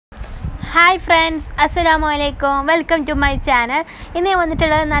Hi friends, Assalamualaikum. Welcome to my channel. ഇന്ന് ഞാൻ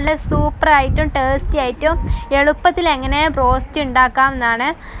വന്നിട്ടുള്ളത് നല്ല സൂപ്പർ ആയിട്ടും ടേസ്റ്റി ആയിട്ടും എളുപ്പത്തിൽ എങ്ങനെ ബ്രോസ്റ്റ് ഉണ്ടാക്കാം എന്നാണ്.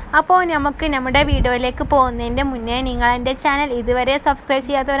 അപ്പോൾ നമുക്ക് നമ്മുടെ വീഡിയോയിലേക്ക് പോകുന്നതിൻ്റെ മുന്നേ നിങ്ങൾ എൻ്റെ ചാനൽ ഇതുവരെ സബ്സ്ക്രൈബ്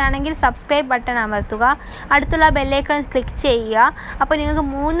ചെയ്യാത്തവരാണെങ്കിൽ സബ്സ്ക്രൈബ് ബട്ടൺ അമർത്തുക. അടുത്തുള്ള ബെൽ ഐക്കൺ ക്ലിക്ക് ചെയ്യുക. അപ്പോൾ നിങ്ങൾക്ക്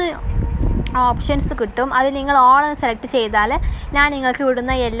 3 ഓപ്ഷൻസ് കിട്ടും. അത് നിങ്ങൾ ഓൾ സെലക്ട് ചെയ്താൽ ഞാൻ നിങ്ങൾക്ക്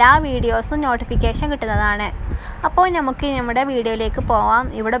വിടുന്ന എല്ലാ വീഡിയോസും നോട്ടിഫിക്കേഷൻ കിട്ടുന്നതാണ്. അപ്പോൾ നമുക്ക് നമ്മുടെ വീഡിയോയിലേക്ക് പോവാം.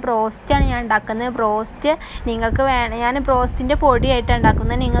 ഇവിടെ ബ്രോസ്റ്റാണ് ഞാൻ ഉണ്ടാക്കുന്നത്. ബ്രോസ്റ്റ് നിങ്ങൾക്ക് ഞാൻ ബ്രോസ്റ്റിൻ്റെ പൊടിയായിട്ട്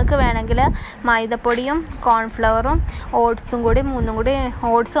ഉണ്ടാക്കുന്നത്. നിങ്ങൾക്ക് വേണമെങ്കിൽ മൈദപ്പൊടിയും കോൺഫ്ലവറും ഓട്സും കൂടി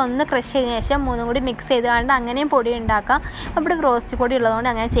ഓട്സ് ഒന്ന് ക്രഷ് ചെയ്തതിന് ശേഷം 3 കൂടി മിക്സ് ചെയ്തുകൊണ്ട് അങ്ങനെയും പൊടി ഉണ്ടാക്കാം. ഇവിടെ ബ്രോസ്റ്റ് പൊടി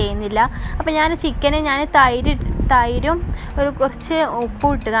ഉള്ളതുകൊണ്ട് അങ്ങനെ ചെയ്യുന്നില്ല. അപ്പോൾ ഞാൻ ചിക്കന് തൈരും കുറച്ച്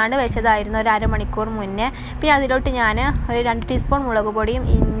ഉപ്പും ഇട്ടുകൊണ്ട് വെച്ചതായിരുന്നു ഒരു അരമണിക്കൂർ മുന്നേ. പിന്നെ അതിലോട്ട് ഞാൻ ഒരു 2 ടീസ്പൂൺ മുളക് പൊടിയും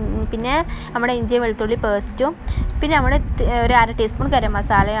പിന്നെ നമ്മുടെ ഇഞ്ചി വെളുത്തുള്ളി പേസ്റ്റും പിന്നെ നമ്മുടെ ഒരു 1/2 ടീസ്പൂൺ ഗരം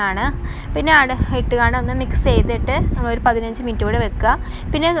മസാലയാണ് പിന്നെ ഇട്ടുകൊണ്ട് ഒന്ന് മിക്സ് ചെയ്തിട്ട് നമ്മളൊരു 15 മിനിറ്റ് കൂടെ വെക്കുക.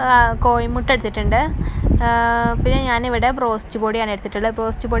 പിന്നെ കോഴിമുട്ട എടുത്തിട്ടുണ്ട്. പിന്നെ ഞാനിവിടെ ബ്രോസ്റ്റ് പൊടിയാണ് എടുത്തിട്ടുള്ളത്.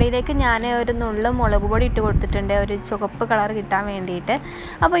 ബ്രോസ്റ്റ് പൊടിയിലേക്ക് ഞാൻ ഒരു നുള്ള് മുളക് പൊടി ഇട്ട് കൊടുത്തിട്ടുണ്ട്, ഒരു ചുവപ്പ് കളർ കിട്ടാൻ വേണ്ടിയിട്ട്.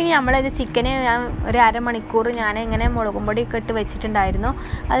 അപ്പോൾ ഇനി നമ്മളിത് ചിക്കന് ഞാൻ ഒരു അരമണിക്കൂർ ഞാൻ ഇങ്ങനെ മുളകും പൊടിയൊക്കെ ഇട്ട് വെച്ചിട്ടുണ്ടായിരുന്നു.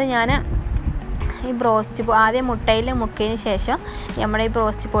 അത് ഞാൻ ഈ ബ്രോസ്റ്റ് ആദ്യം മുട്ടയിൽ മുക്കിയതിന് ശേഷം നമ്മുടെ ഈ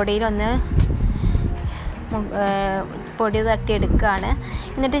ബ്രോസ്റ്റ് പൊടിയിലൊന്ന് പൊടി തട്ടിയെടുക്കുകയാണ്.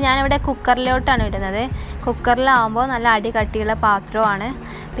 എന്നിട്ട് ഞാനിവിടെ കുക്കറിലോട്ടാണ് ഇടുന്നത്. കുക്കറിലാവുമ്പോൾ നല്ല അടി കട്ടിയുള്ള പാത്രമാണ്.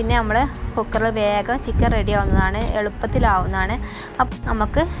 പിന്നെ നമ്മൾ കുക്കറിൽ വേഗം ചിക്കൻ റെഡി ആവുന്നതാണ്, എളുപ്പത്തിലാവുന്നതാണ്. അപ്പം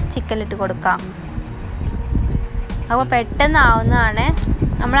നമുക്ക് ചിക്കനിലിട്ട് കൊടുക്കാം. അപ്പോൾ പെട്ടെന്നാവുന്നതാണ്.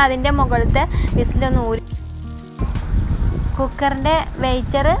 നമ്മൾ അതിൻ്റെ മുകളിലത്തെ വിസിലൊന്ന് കുക്കറിൻ്റെ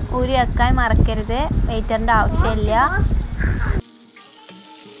വെയിറ്റർ ഊരി വെക്കാൻ മറക്കരുത്. വെയിറ്ററിൻ്റെ ആവശ്യമില്ല.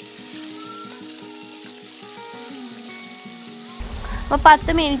 അപ്പോൾ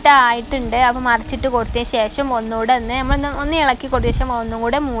 10 മിനിറ്റ് ആയിട്ടുണ്ട്. അപ്പോൾ മറിച്ചിട്ട് കൊടുത്തതിന് ശേഷം ഒന്നുകൂടെ ഒന്ന് ഇളക്കി കൊടുത്തതിന് ശേഷം ഒന്നും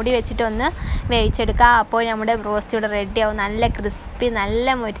കൂടെ മൂടി വെച്ചിട്ട് ഒന്ന് വേവിച്ചെടുക്കുക. അപ്പോൾ നമ്മുടെ ബ്രോസ്റ്റ് ഇവിടെ റെഡിയാവും. നല്ല ക്രിസ്പി,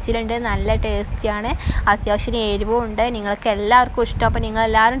 നല്ല മുരിച്ചിലുണ്ട്, നല്ല ടേസ്റ്റിയാണ്. അത്യാവശ്യം എരിവും ഉണ്ട്. നിങ്ങൾക്ക് എല്ലാവർക്കും ഇഷ്ടം. അപ്പോൾ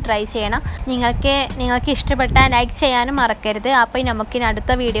നിങ്ങളെല്ലാവരും ട്രൈ ചെയ്യണം. നിങ്ങൾക്ക് ഇഷ്ടപ്പെട്ടാൽ ലൈക്ക് ചെയ്യാനും മറക്കരുത്. അപ്പോൾ നമുക്കിനി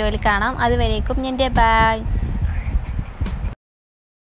അടുത്ത വീഡിയോയിൽ കാണാം. അതുവരേക്കും എൻ്റെ ബൈ.